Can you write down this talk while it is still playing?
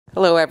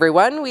Hello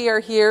everyone, we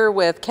are here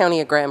with County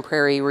of Grande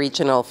Prairie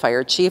Regional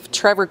Fire Chief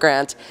Trevor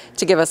Grant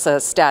to give us a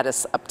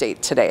status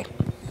update today.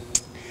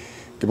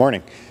 Good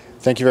morning.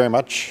 Thank you very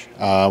much.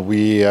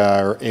 We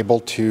are able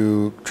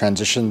to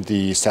transition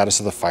the status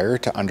of the fire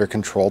to under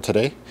control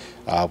today.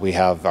 We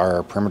have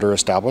our perimeter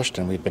established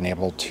and we've been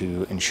able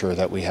to ensure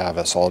that we have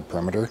a solid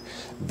perimeter.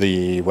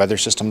 The weather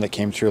system that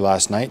came through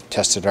last night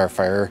tested our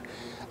fire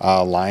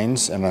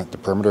lines and the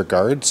perimeter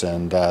guards,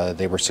 and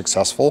they were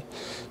successful.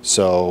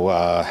 So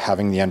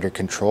having the under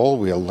control,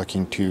 we are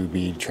looking to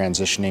be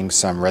transitioning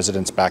some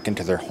residents back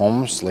into their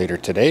homes later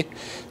today.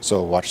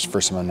 So watch for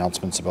some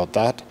announcements about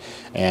that.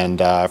 And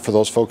for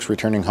those folks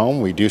returning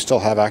home, we do still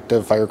have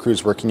active fire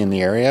crews working in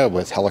the area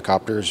with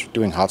helicopters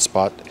doing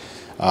hotspot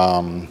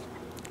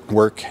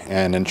work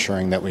and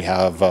ensuring that we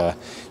have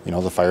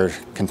the fire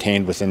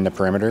contained within the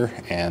perimeter,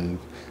 and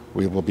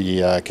we will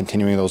be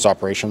continuing those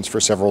operations for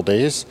several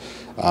days.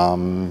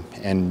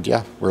 And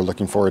yeah, we're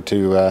looking forward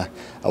to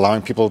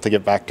allowing people to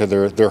get back to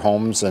their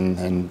homes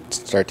and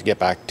start to get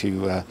back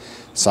to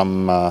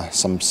some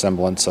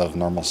semblance of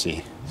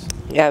normalcy.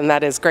 Yeah, and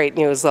that is great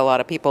news. A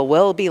lot of people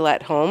will be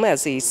let home,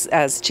 as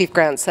Chief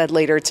Grant said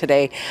later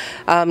today.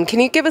 Can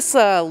you give us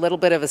a little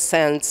bit of a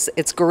sense?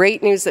 It's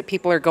great news that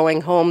people are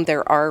going home.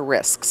 There are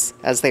risks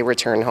as they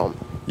return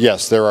home.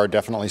 Yes, there are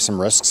definitely some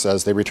risks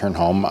as they return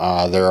home.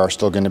 There are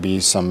still going to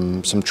be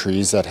some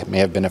trees that may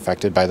have been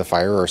affected by the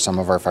fire, or some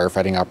of our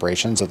firefighting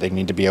operations that they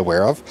need to be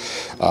aware of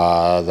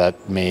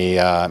that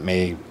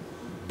may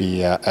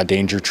be a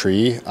danger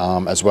tree,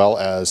 as well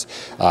as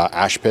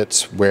ash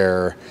pits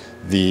where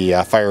the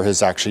fire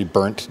has actually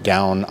burnt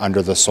down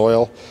under the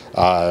soil,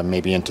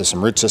 maybe into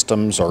some root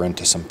systems or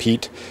into some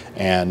peat,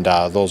 and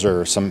those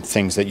are some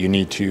things that you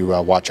need to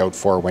watch out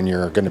for when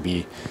you're going to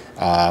be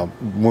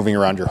moving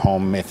around your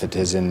home if it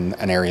is in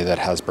an area that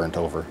has burnt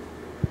over.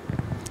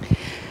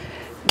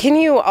 Can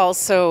you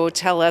also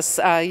tell us,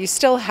 you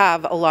still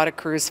have a lot of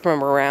crews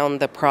from around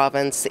the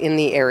province in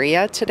the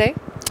area today?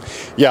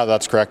 Yeah,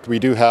 that's correct. We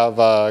do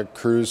have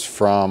crews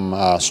from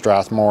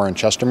Strathmore and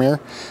Chestermere,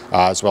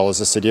 as well as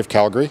the City of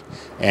Calgary,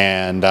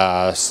 and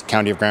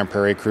County of Grande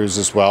Prairie crews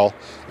as well.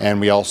 And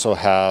we also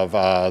have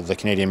the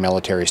Canadian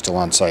military still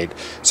on site.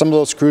 Some of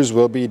those crews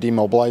will be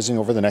demobilizing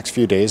over the next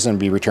few days and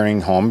be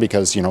returning home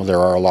because, there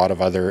are a lot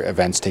of other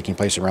events taking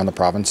place around the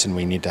province, and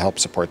we need to help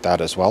support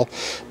that as well.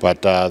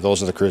 But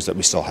those are the crews that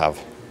we still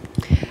have.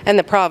 And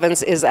the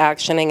province is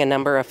actioning a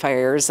number of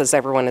fires, as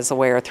everyone is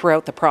aware,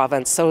 throughout the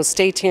province. So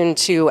stay tuned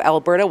to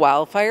Alberta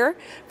Wildfire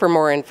for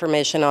more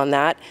information on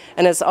that.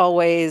 And as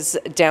always,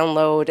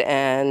 download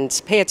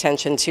and pay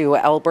attention to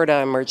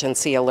Alberta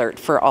Emergency Alert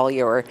for all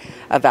your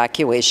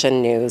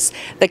evacuation news.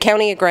 The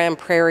County of Grande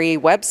Prairie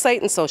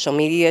website and social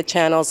media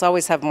channels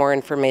always have more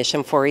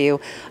information for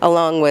you,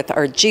 along with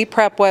our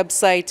GPREP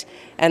website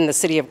and the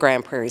City of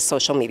Grande Prairie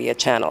social media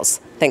channels.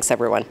 Thanks,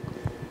 everyone.